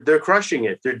they're crushing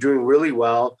it. They're doing really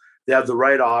well. They have the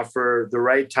right offer, the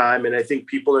right time. And I think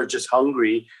people are just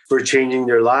hungry for changing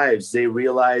their lives. They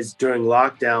realize during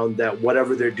lockdown that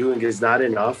whatever they're doing is not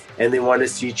enough and they want to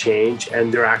see change,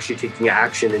 and they're actually taking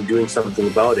action and doing something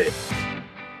about it.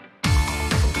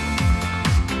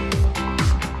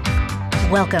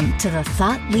 Welcome to the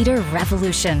Thought Leader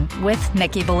Revolution with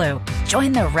Nikki Ballou.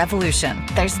 Join the revolution.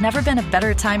 There's never been a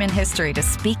better time in history to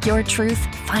speak your truth,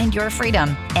 find your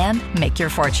freedom, and make your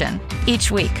fortune.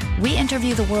 Each week, we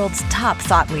interview the world's top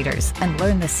thought leaders and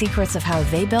learn the secrets of how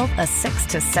they built a 6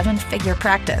 to 7 figure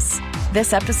practice.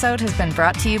 This episode has been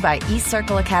brought to you by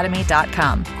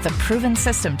eCircleAcademy.com, the proven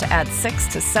system to add 6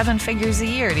 to 7 figures a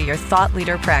year to your thought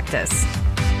leader practice.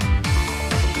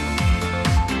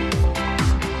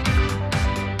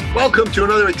 Welcome to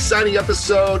another exciting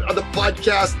episode of the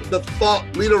podcast, The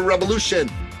Thought Leader Revolution.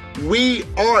 We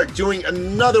are doing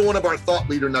another one of our Thought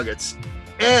Leader Nuggets,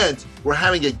 and we're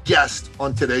having a guest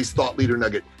on today's Thought Leader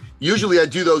Nugget. Usually I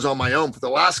do those on my own. For the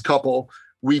last couple,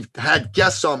 we've had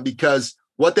guests on because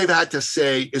what they've had to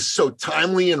say is so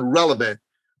timely and relevant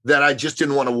that I just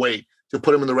didn't want to wait to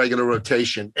put them in the regular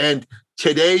rotation. And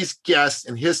today's guest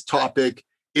and his topic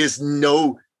is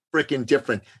no freaking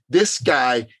different. This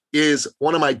guy is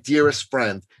one of my dearest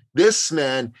friends. This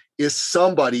man is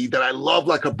somebody that I love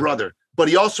like a brother, but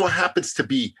he also happens to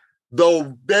be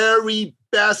the very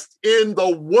best in the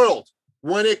world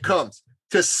when it comes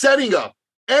to setting up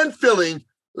and filling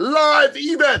live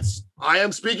events. I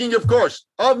am speaking, of course,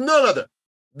 of none other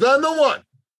than the one,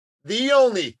 the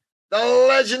only, the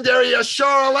legendary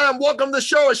Ashar. Welcome to the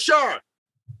show, Ashar.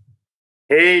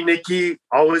 Hey, Nikki.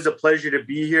 Always a pleasure to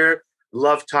be here.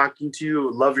 Love talking to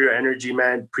you. Love your energy,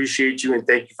 man. Appreciate you, and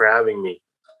thank you for having me.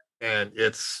 And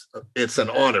it's an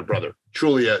honor, brother.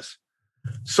 Truly is.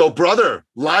 So, brother,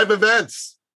 live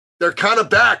events, they're kind of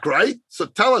back, right? So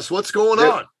tell us what's going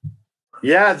on.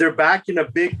 Yeah, they're back in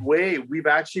a big way. We've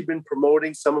actually been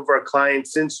promoting some of our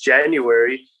clients since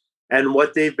January, and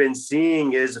what they've been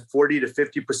seeing is 40 to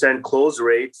 50% close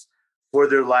rates for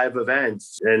their live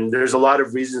events. And there's a lot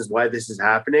of reasons why this is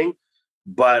happening,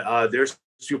 but they're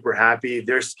super happy.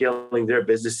 They're scaling their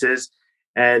businesses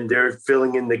and they're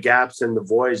filling in the gaps and the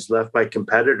voids left by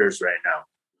competitors right now.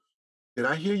 Did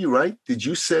I hear you right? Did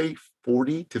you say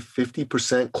 40 to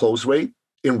 50% close rate?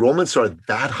 Enrollments are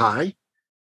that high?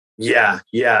 Yeah.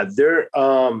 They're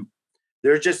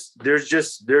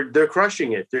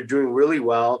crushing it. They're doing really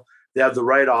well. They have the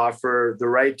right offer, the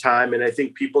right time. And I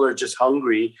think people are just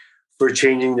hungry for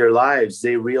changing their lives.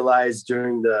 They realize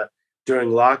during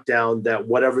lockdown that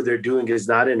whatever they're doing is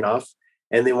not enough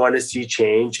and they want to see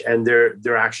change, and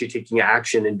they're actually taking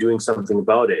action and doing something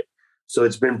about it. So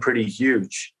it's been pretty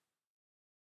huge.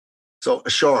 So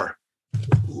Ashar,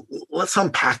 let's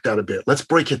unpack that a bit. Let's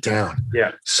break it down.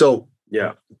 Yeah. So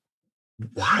yeah,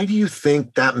 why do you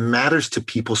think that matters to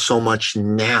people so much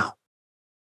now?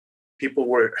 People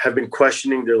have been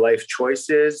questioning their life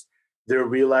choices. They're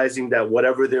realizing that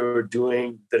whatever they were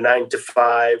doing, the 9 to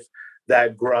 5,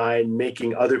 that grind,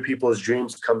 making other people's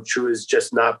dreams come true, has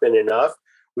just not been enough.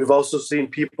 We've also seen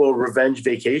people revenge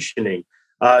vacationing,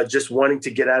 just wanting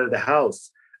to get out of the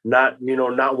house, not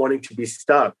wanting to be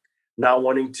stuck, not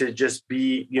wanting to just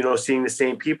be, seeing the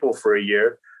same people for a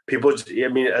year. People,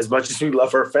 as much as we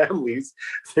love our families,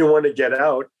 they want to get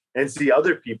out and see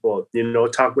other people,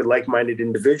 talk with like-minded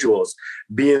individuals,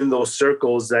 be in those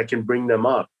circles that can bring them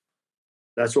up.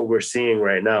 That's what we're seeing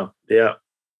right now. Yeah.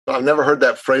 I've never heard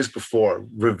that phrase before.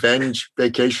 Revenge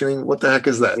vacationing. What the heck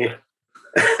is that? Yeah.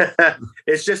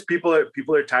 It's just people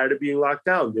are tired of being locked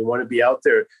down. They want to be out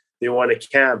there. They want to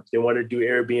camp. They want to do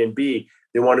Airbnb.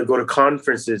 They want to go to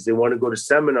conferences. They want to go to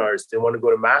seminars. They want to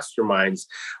go to masterminds.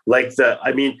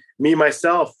 Me,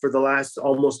 myself, for the last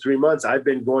almost 3 months, I've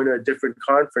been going to a different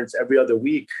conference every other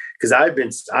week because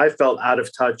I felt out of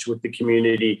touch with the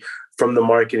community from the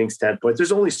marketing standpoint.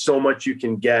 There's only so much you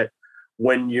can get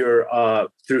when you're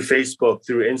through Facebook,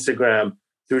 through Instagram,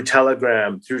 through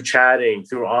Telegram, through chatting,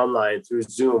 through online, through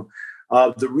Zoom.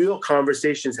 The real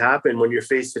conversations happen when you're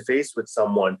face to face with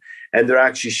someone and they're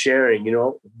actually sharing,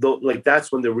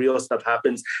 that's when the real stuff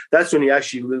happens. That's when you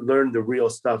actually learn the real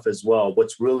stuff as well.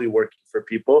 What's really working for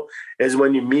people is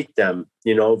when you meet them,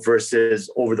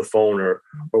 versus over the phone or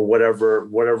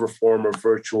whatever form of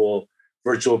virtual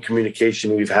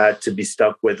communication we've had to be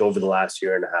stuck with over the last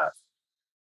year and a half.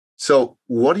 So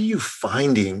what are you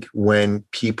finding when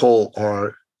people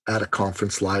are at a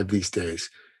conference live these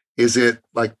days? Is it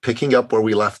like picking up where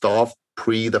we left off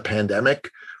pre the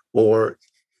pandemic, or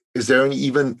is there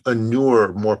even a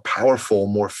newer, more powerful,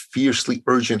 more fiercely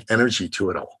urgent energy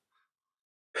to it all?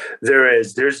 There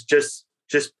is. There's just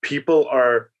people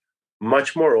are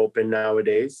much more open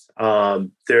nowadays.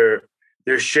 They're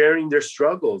sharing their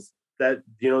struggles, that,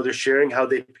 they're sharing how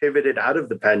they pivoted out of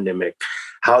the pandemic,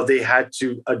 how they had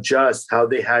to adjust, how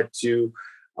they had to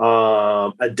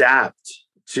adapt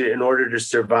in order to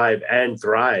survive and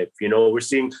thrive. We're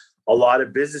seeing a lot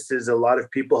of businesses, a lot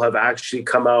of people have actually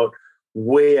come out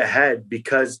way ahead,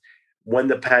 because when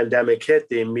the pandemic hit,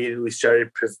 they immediately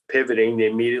started pivoting. They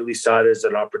immediately saw it as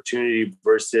an opportunity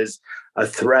versus a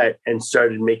threat, and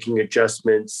started making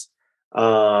adjustments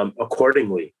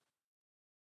accordingly.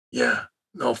 Yeah,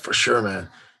 no, for sure, man.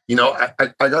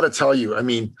 I got to tell you, I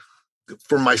mean,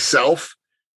 for myself,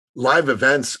 live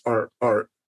events are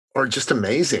just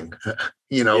amazing,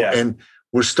 Yeah. and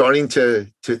we're starting to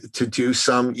do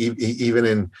some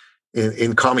even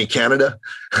in commie Canada.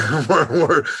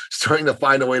 we're starting to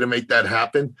find a way to make that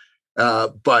happen.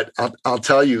 But I'll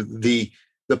tell you, the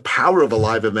power of a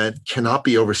live event cannot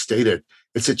be overstated.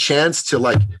 It's a chance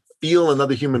to feel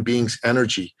another human being's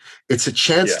energy. It's a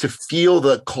chance to feel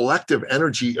the collective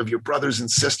energy of your brothers and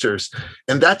sisters.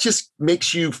 And that just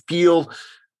makes you feel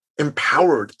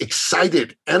empowered,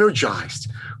 excited, energized.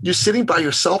 You're sitting by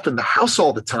yourself in the house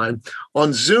all the time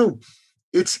on Zoom.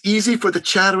 It's easy for the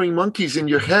chattering monkeys in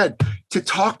your head to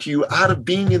talk to you out of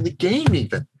being in the game.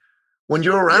 Even when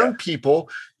you're around people,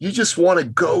 you just want to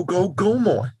go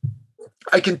more.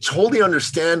 I can totally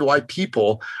understand why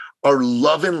people are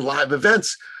loving live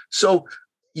events. So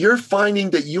you're finding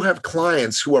that you have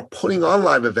clients who are putting on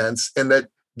live events, and that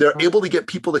they're able to get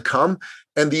people to come,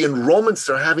 and the enrollments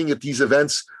they're having at these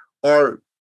events are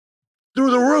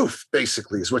through the roof,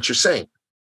 basically, is what you're saying.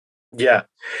 Yeah.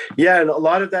 And a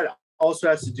lot of that also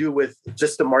has to do with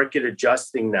just the market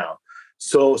adjusting now.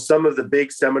 So some of the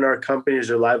big seminar companies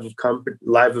or live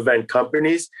event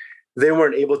companies, they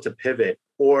weren't able to pivot,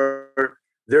 or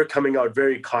they're coming out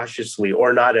very cautiously,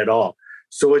 or not at all.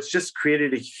 So it's just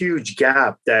created a huge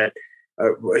gap,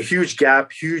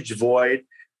 huge void.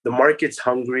 The market's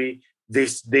hungry.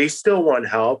 They still want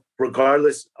help,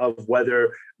 regardless of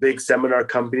whether big seminar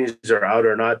companies are out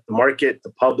or not. The market,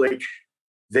 the public,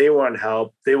 they want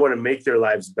help. They want to make their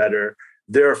lives better.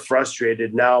 They're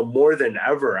frustrated now more than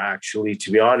ever, actually,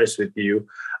 to be honest with you,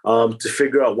 to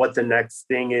figure out what the next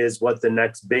thing is, what the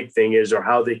next big thing is, or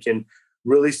how they can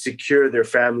really secure their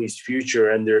family's future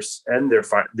and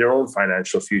their own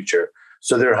financial future.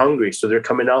 So they're hungry. So they're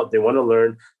coming out. They want to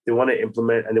learn. They want to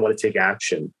implement, and they want to take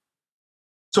action.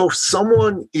 So if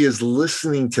someone is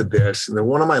listening to this, and they're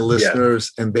one of my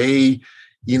listeners, and they,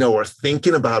 are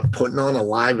thinking about putting on a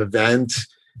live event,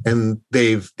 and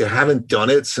they haven't done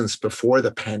it since before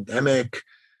the pandemic,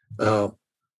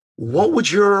 what would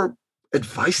your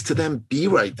advice to them be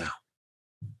right now?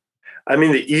 I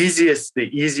mean, the easiest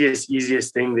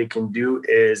thing they can do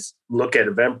is look at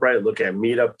Eventbrite, look at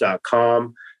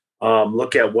meetup.com,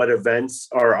 look at what events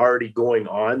are already going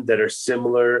on that are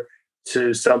similar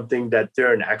to something that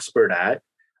they're an expert at,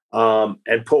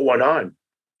 and put one on.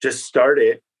 Just start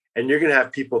it, and you're going to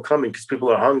have people coming because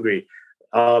people are hungry.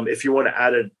 If you want to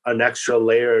add an extra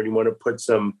layer, and you want to put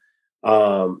some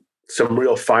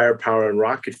real firepower and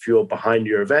rocket fuel behind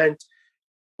your event,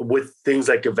 with things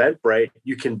like Eventbrite,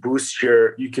 you can boost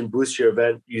your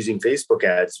event using Facebook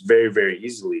ads very, very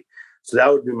easily. So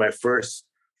that would be my first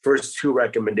two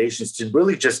recommendations, to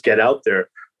really just get out there.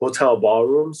 Hotel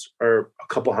ballrooms are a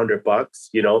couple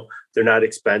 $100. They're not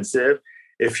expensive.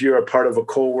 If you're a part of a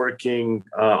co-working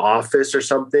office or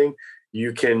something,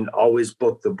 you can always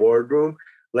book the boardroom.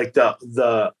 Like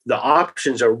the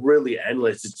options are really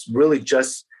endless. It's really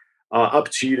just up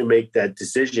to you to make that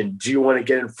decision. Do you want to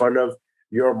get in front of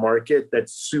your market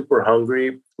that's super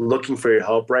hungry, looking for your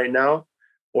help right now?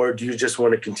 Or do you just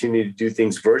want to continue to do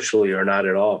things virtually, or not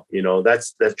at all?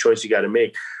 That's choice you got to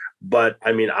make. But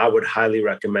I mean, I would highly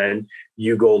recommend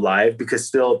you go live, because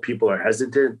still people are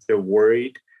hesitant, they're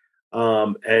worried.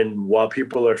 And while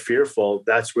people are fearful,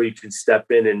 that's where you can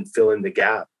step in and fill in the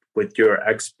gap with your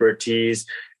expertise,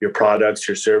 your products,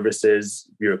 your services,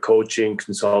 your coaching,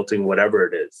 consulting, whatever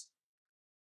it is.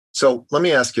 So let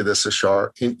me ask you this,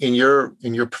 Ashar, in your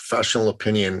professional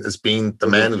opinion, as being the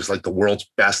man who's like the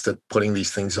world's best at putting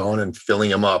these things on and filling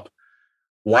them up,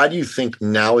 why do you think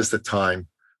now is the time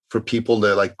for people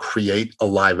to create a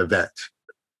live event?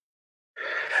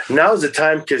 Now is the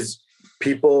time, because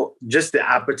people, just the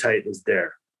appetite is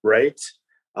there, right?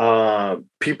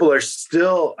 People are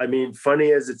still,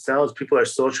 funny as it sounds, people are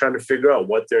still trying to figure out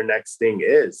what their next thing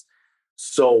is.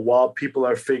 So while people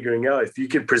are figuring out, if you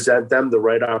could present them the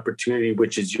right opportunity,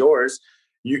 which is yours,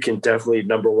 you can definitely,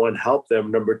 number one, help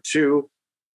them. Number two,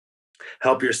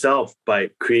 help yourself by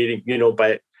creating,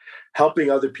 by helping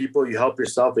other people. You help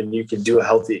yourself, and you can do a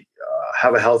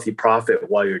have a healthy profit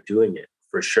while you're doing it,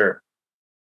 for sure.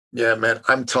 Yeah, man,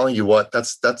 I'm telling you what,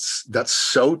 that's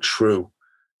so true.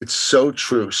 It's so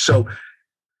true. So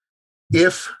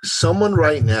if someone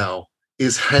right now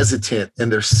is hesitant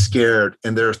and they're scared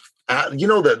and they're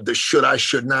the should I,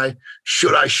 shouldn't I?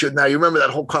 Should I, shouldn't I? You remember that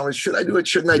whole comment, should I do it?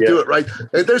 Shouldn't I do it? Right?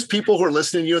 And there's people who are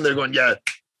listening to you and they're going, yeah,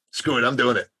 screw it, I'm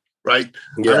doing it. Right?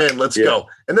 Yeah. I'm in, let's go.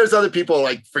 And there's other people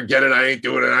like, forget it, I ain't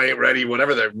doing it, I ain't ready,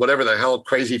 whatever the hell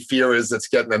crazy fear is that's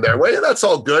getting in their way. And that's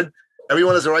all good.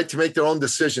 Everyone has a right to make their own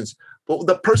decisions. But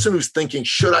the person who's thinking,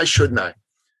 should I, shouldn't I?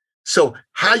 So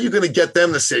how are you going to get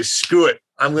them to say, screw it,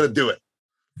 I'm going to do it?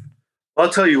 I'll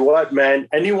tell you what, man,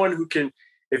 anyone who can,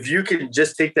 if you can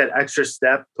just take that extra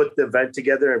step, put the event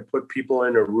together and put people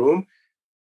in a room,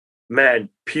 man,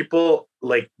 people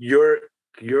like your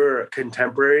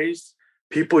contemporaries,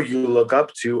 people you look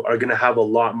up to are going to have a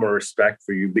lot more respect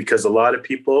for you, because a lot of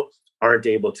people aren't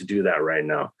able to do that right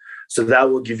now. So that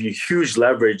will give you huge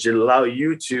leverage. It'll allow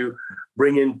you to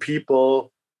bring in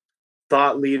people,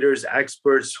 thought leaders,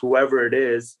 experts, whoever it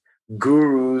is,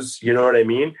 gurus, you know what I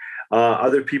mean?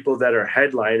 Other people that are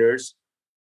headliners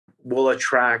will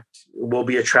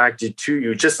be attracted to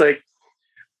you. Just like,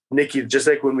 Nikki, just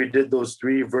like when we did those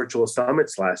 3 virtual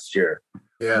summits last year,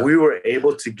 we were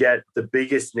able to get the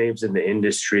biggest names in the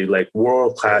industry, like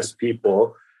world-class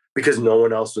people, because no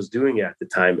one else was doing it at the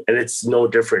time. And it's no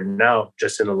different now,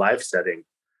 just in a live setting,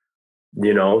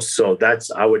 So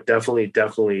I would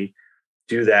definitely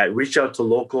do that. Reach out to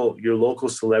your local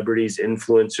celebrities,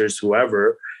 influencers,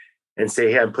 whoever, and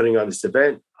say, hey, I'm putting on this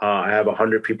event. I have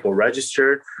 100 people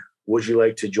registered. Would you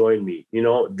like to join me?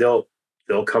 They'll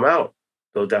come out.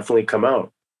 They'll definitely come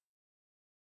out.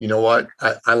 You know what?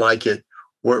 I like it.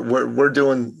 We're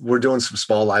doing some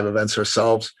small live events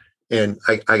ourselves. And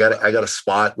I got a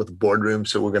spot with a boardroom.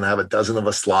 So we're going to have a dozen of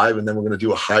us live, and then we're going to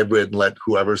do a hybrid and let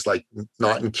whoever's like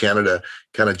not in Canada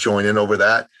kind of join in over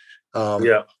that.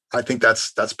 I think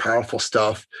that's powerful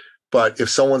stuff. But if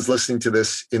someone's listening to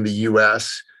this in the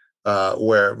US,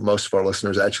 where most of our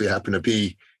listeners actually happen to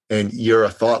be, and you're a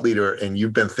thought leader and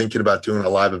you've been thinking about doing a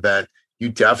live event, you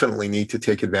definitely need to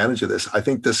take advantage of this. I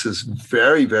think this is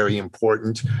very, very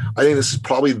important. I think this is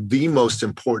probably the most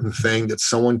important thing that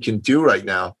someone can do right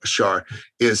now, Ashar,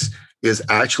 is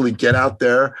actually get out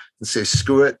there and say,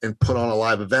 screw it, and put on a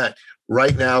live event.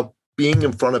 Right now, being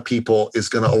in front of people is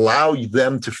going to allow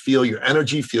them to feel your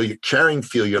energy, feel your caring,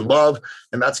 feel your love.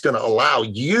 And that's going to allow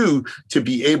you to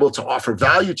be able to offer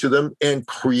value to them and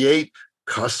create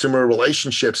customer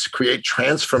relationships, create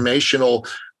transformational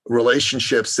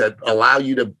relationships that allow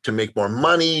you to make more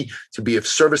money, to be of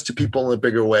service to people in a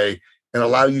bigger way, and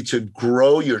allow you to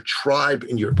grow your tribe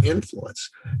and your influence.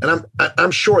 And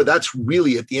I'm sure that's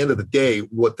really, at the end of the day,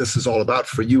 what this is all about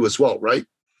for you as well, right?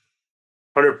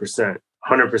 100%.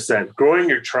 Growing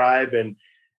your tribe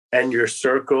and your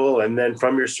circle, and then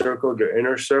from your circle, your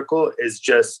inner circle, is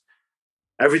just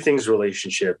everything's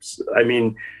relationships. I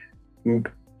mean,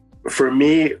 for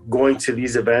me, going to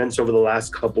these events over the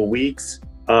last couple of weeks,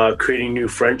 creating new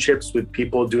friendships with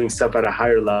people doing stuff at a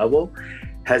higher level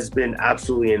has been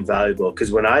absolutely invaluable.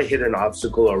 Because when I hit an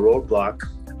obstacle or roadblock,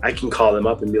 I can call them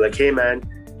up and be like, hey, man,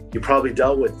 you probably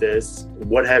dealt with this.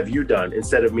 What have you done?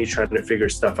 Instead of me trying to figure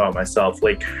stuff out myself.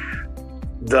 Like,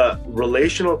 the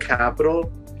relational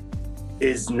capital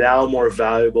is now more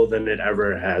valuable than it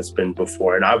ever has been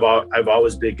before. And I've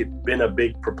always been a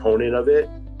big proponent of it.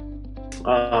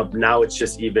 Now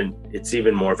it's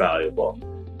even more valuable.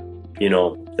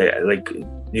 Like,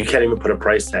 you can't even put a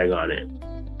price tag on it.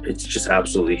 It's just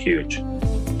absolutely huge.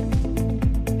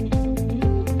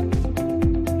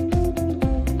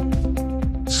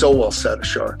 So well said,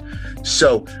 Ashar.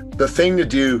 So the thing to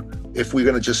do, if we're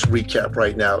going to just recap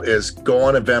right now, is go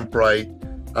on Eventbrite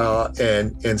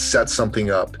and set something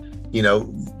up.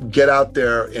 Get out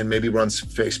there and maybe run some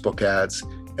Facebook ads,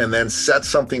 and then set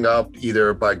something up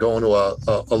either by going to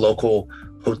a local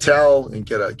hotel and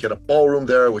get a ballroom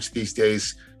there, which these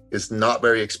days is not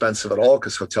very expensive at all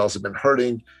because hotels have been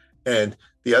hurting. And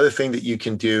the other thing that you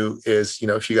can do is,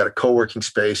 if you got a co-working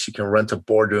space, you can rent a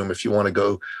boardroom if you want to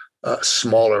go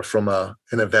smaller from an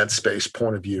event space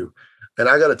point of view. And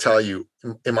I got to tell you,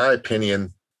 in my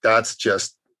opinion, that's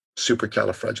just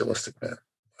supercalifragilistic, man.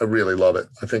 I really love it.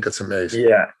 I think it's amazing.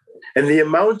 Yeah. And the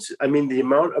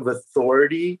amount of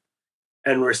authority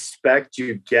and respect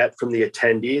you get from the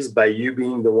attendees by you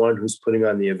being the one who's putting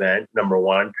on the event, number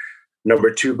one.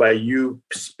 Number two, by you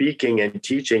speaking and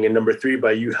teaching. And number three,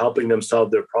 by you helping them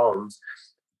solve their problems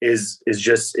is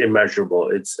just immeasurable.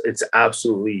 It's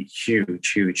absolutely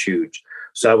huge.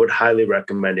 So I would highly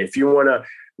recommend it. If you want to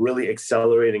really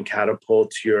accelerate and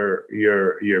catapult your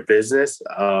business,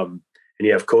 and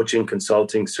you have coaching,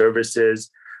 consulting services,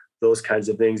 those kinds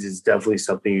of things, is definitely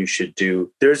something you should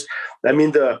do.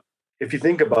 If you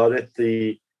think about it,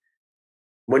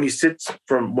 when you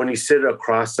sit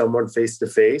across someone face to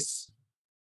face,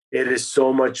 it is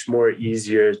so much more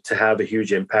easier to have a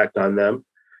huge impact on them.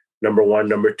 Number one.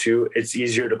 Number two, it's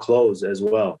easier to close as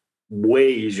well. Way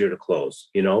easier to close,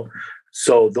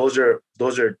 So those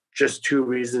are just two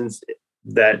reasons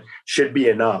that should be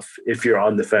enough if you're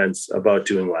on the fence about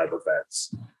doing live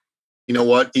events. You know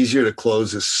what? Easier to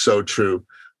close is so true.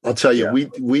 I'll tell you,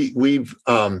 we've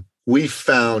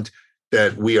found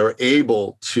that we are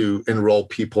able to enroll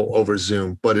people over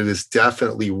Zoom, but it is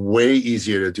definitely way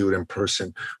easier to do it in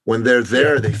person. When they're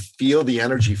there, they feel the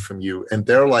energy from you, and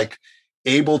they're like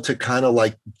able to kind of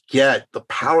like get the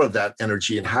power of that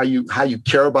energy and how you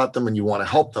care about them and you want to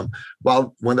help them.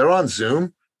 While when they're on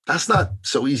Zoom, that's not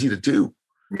so easy to do.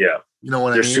 Yeah. You know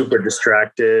what I mean? They're super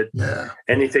distracted. Yeah.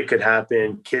 Anything could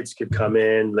happen. Kids could come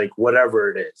in, like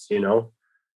whatever it is,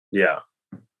 Yeah.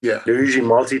 Yeah. They're usually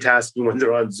multitasking when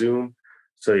they're on Zoom.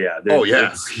 So yeah.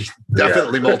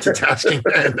 Definitely multitasking,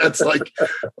 man. That's like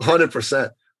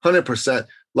 100%.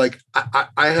 Like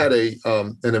I had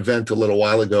an event a little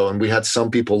while ago, and we had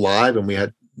some people live, and we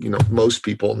had most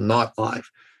people not live.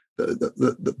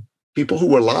 The people who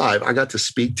were live, I got to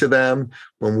speak to them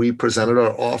when we presented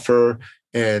our offer,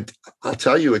 and I'll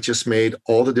tell you, it just made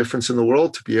all the difference in the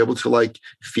world to be able to like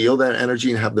feel that energy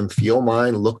and have them feel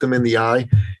mine, look them in the eye.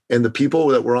 And the people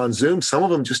that were on Zoom, some of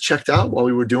them just checked out while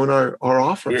we were doing our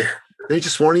offer. Yeah. They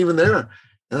just weren't even there,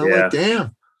 and I'm like,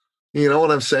 damn. You know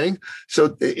what I'm saying?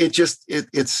 So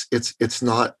it's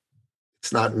not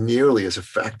nearly as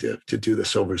effective to do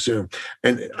this over Zoom.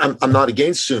 And I'm not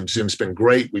against Zoom. Zoom's been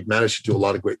great. We've managed to do a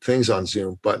lot of great things on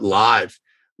Zoom, but live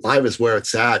is where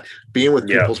it's at. Being with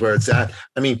people is where it's at.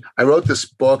 I mean, I wrote this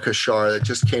book, Ashar, that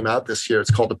just came out this year.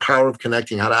 It's called The Power of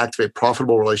Connecting: How to Activate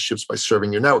Profitable Relationships by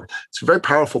Serving Your Network. It's a very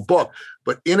powerful book,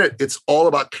 but in it, it's all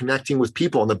about connecting with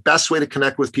people. And the best way to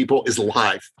connect with people is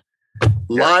live.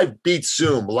 Live beats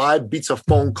Zoom. Live beats a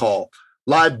phone call.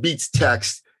 Live beats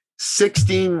text.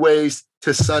 16 ways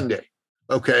to Sunday.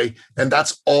 Okay. And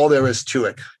that's all there is to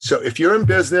it. So if you're in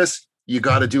business, you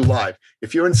got to do live.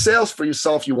 If you're in sales for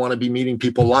yourself, you want to be meeting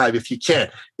people live if you can.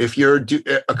 If you're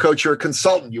a coach or a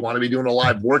consultant, you want to be doing a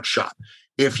live workshop.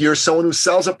 If you're someone who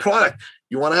sells a product,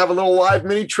 you want to have a little live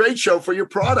mini trade show for your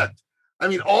product. I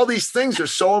mean, all these things are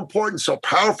so important, so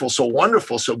powerful, so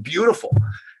wonderful, so beautiful.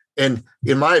 And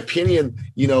in my opinion,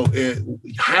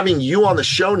 having you on the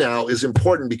show now is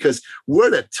important because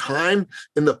we're at a time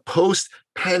in the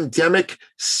post-pandemic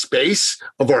space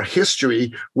of our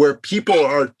history where people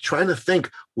are trying to think,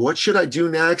 what should I do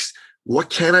next? What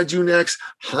can I do next?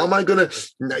 How am I going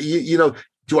to,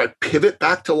 do I pivot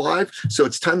back to live? So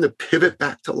it's time to pivot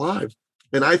back to live.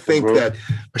 And I think that,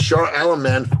 Ashar Alam,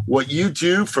 man, what you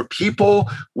do for people,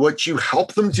 what you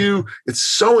help them do, it's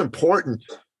so important.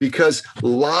 Because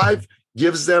live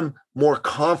gives them more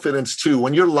confidence too.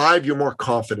 When you're live, you're more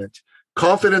confident.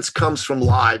 Confidence comes from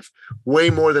live way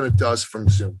more than it does from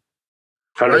Zoom.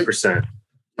 100%.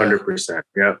 100%.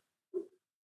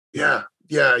 Yeah.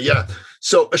 Yeah.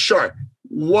 So Ashar,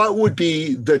 what would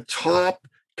be the top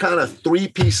kind of 3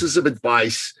 pieces of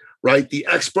advice, right? The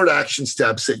expert action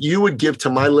steps that you would give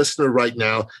to my listener right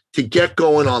now to get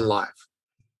going on live?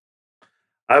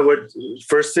 I would,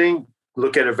 first thing,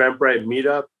 look at Eventbrite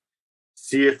Meetup,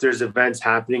 see if there's events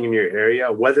happening in your area.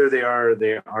 Whether they are or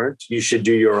they aren't, you should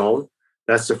do your own.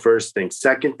 That's the first thing.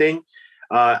 Second thing,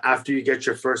 after you get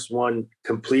your first one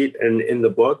complete and in the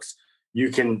books,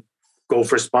 you can go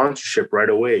for sponsorship right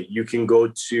away. You can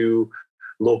go to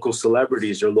local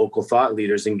celebrities or local thought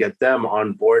leaders and get them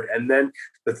on board. And then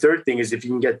the third thing is if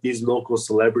you can get these local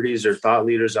celebrities or thought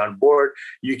leaders on board,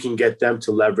 you can get them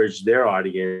to leverage their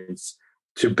audience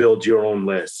to build your own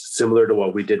list, similar to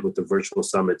what we did with the virtual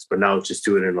summits, but now just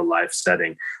do it in a live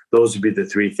setting. Those would be the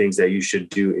 3 things that you should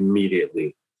do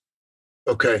immediately.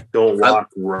 Okay. Don't walk,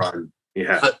 run.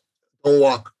 Yeah. Don't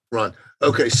walk, run.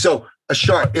 Okay. So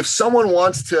Ashar, if someone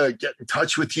wants to get in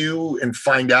touch with you and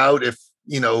find out if,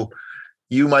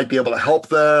 you might be able to help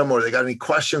them or they got any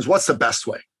questions, what's the best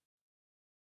way?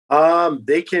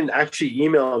 They can actually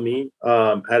email me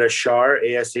at Ashar,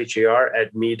 ASHAR,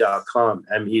 at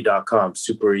me.com.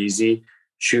 Super easy.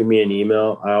 Shoot me an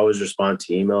email. I always respond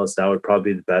to emails. That would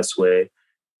probably be the best way.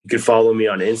 You can follow me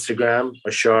on Instagram,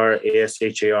 Ashar,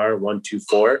 ASHAR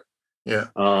 124. Yeah.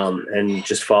 And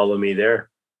just follow me there.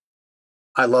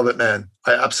 I love it, man.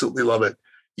 I absolutely love it.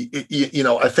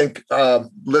 I think,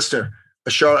 listener,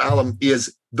 Ashar Alam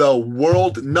is the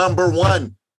world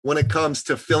 #1 when it comes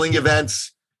to filling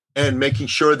events and making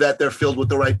sure that they're filled with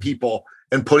the right people.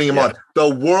 and putting them on. The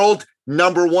world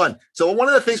number one. So one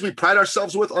of the things we pride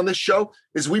ourselves with on this show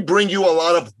is we bring you a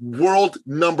lot of world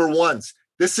number ones.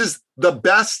 This is the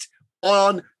best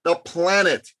on the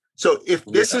planet. So if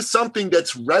this is something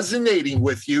that's resonating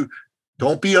with you,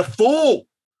 don't be a fool.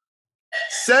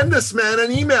 Send this man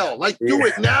an email. Like, do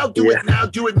it now, do it now,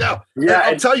 do it now. Yeah, and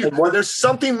I'll tell you, there's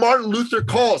something Martin Luther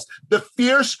calls the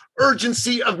fierce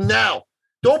urgency of now.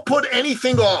 Don't put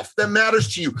anything off that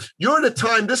matters to you. You're at a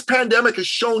time, this pandemic has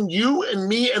shown you and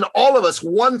me and all of us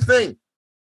one thing,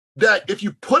 that if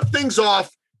you put things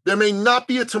off, there may not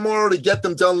be a tomorrow to get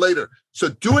them done later. So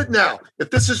do it now. If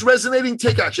this is resonating,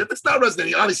 take action. If it's not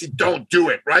resonating, obviously don't do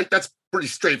it, right? That's pretty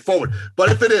straightforward.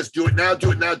 But if it is, do it now,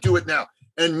 do it now, do it now.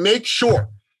 And make sure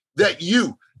that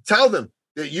you tell them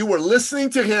that you were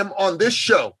listening to him on this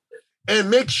show,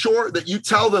 and make sure that you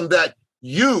tell them that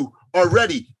you are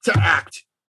ready to act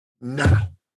now.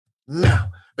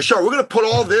 Ashar, we're going to put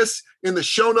all this in the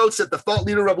show notes at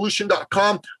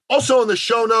thethoughtleaderrevolution.com. Also in the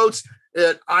show notes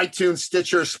at iTunes,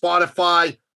 Stitcher,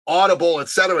 Spotify, Audible, et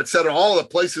cetera, all the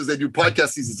places they do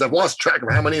podcasts. These I've lost track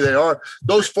of how many they are.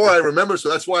 Those 4 I remember, so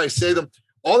that's why I say them.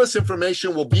 All this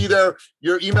information will be there.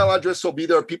 Your email address will be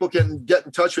there. People can get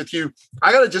in touch with you.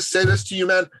 I got to just say this to you,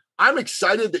 man. I'm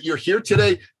excited that you're here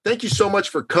today. Thank you so much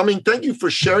for coming. Thank you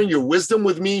for sharing your wisdom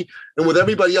with me and with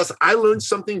everybody else. I learned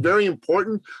something very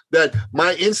important, that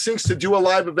my instincts to do a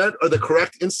live event are the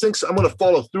correct instincts. I'm going to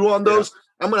follow through on those.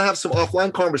 I'm going to have some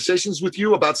offline conversations with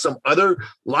you about some other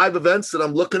live events that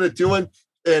I'm looking at doing.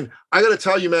 And I got to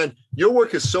tell you, man, your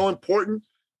work is so important.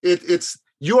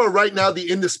 You are right now the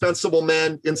indispensable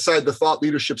man inside the thought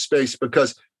leadership space,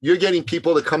 because you're getting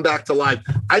people to come back to life.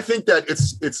 I think that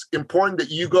it's important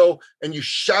that you go and you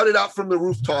shout it out from the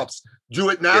rooftops. Do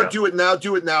it now, do it now,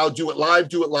 do it now, do it live,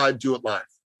 do it live, do it live.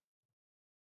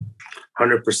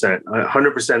 100%.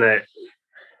 100%.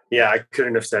 I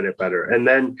couldn't have said it better. And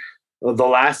then the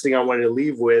last thing I want to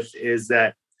leave with is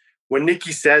that when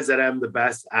Nikki says that I'm the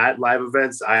best at live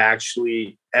events, I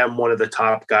actually am one of the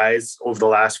top guys over the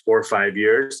last 4 or 5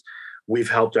 years. We've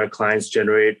helped our clients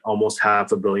generate almost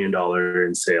 $500 million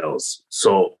in sales.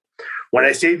 So when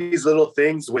I say these little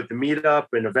things with the meetup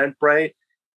and Eventbrite,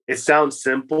 it sounds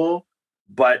simple,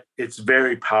 but it's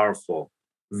very powerful,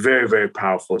 very, very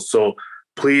powerful. So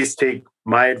please take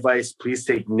my advice. Please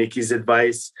take Nikki's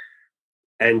advice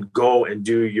and go and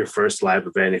do your first live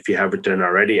event if you haven't done it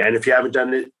already. And if you haven't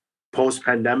done it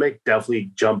post-pandemic, definitely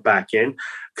jump back in,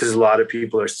 because a lot of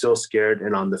people are still scared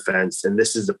and on the fence. And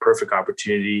this is the perfect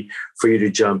opportunity for you to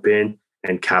jump in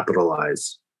and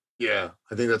capitalize. Yeah,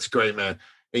 I think that's great, man.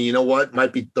 And you know what?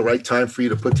 Might be the right time for you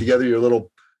to put together your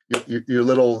little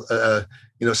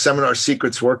seminar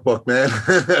secrets workbook, man.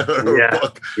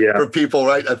 Book for people,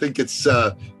 right? I think it's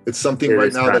something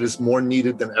right now that is more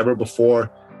needed than ever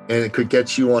before. And it could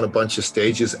get you on a bunch of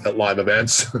stages at live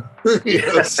events. I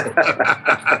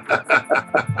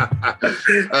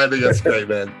think that's great,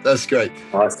 man. That's great.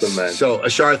 Awesome, man. So,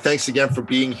 Ashar, thanks again for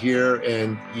being here.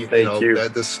 And Thank you.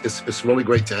 It's really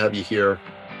great to have you here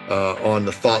on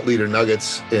the Thought Leader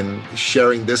Nuggets and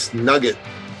sharing this nugget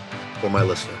for my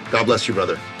listener. God bless you,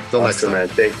 brother. Till next time. Man.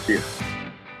 Thank you.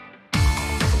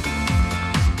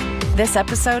 This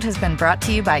episode has been brought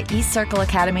to you by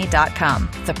eCircleAcademy.com,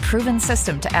 the proven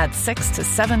system to add 6 to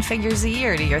 7 figures a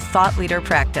year to your thought leader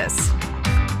practice.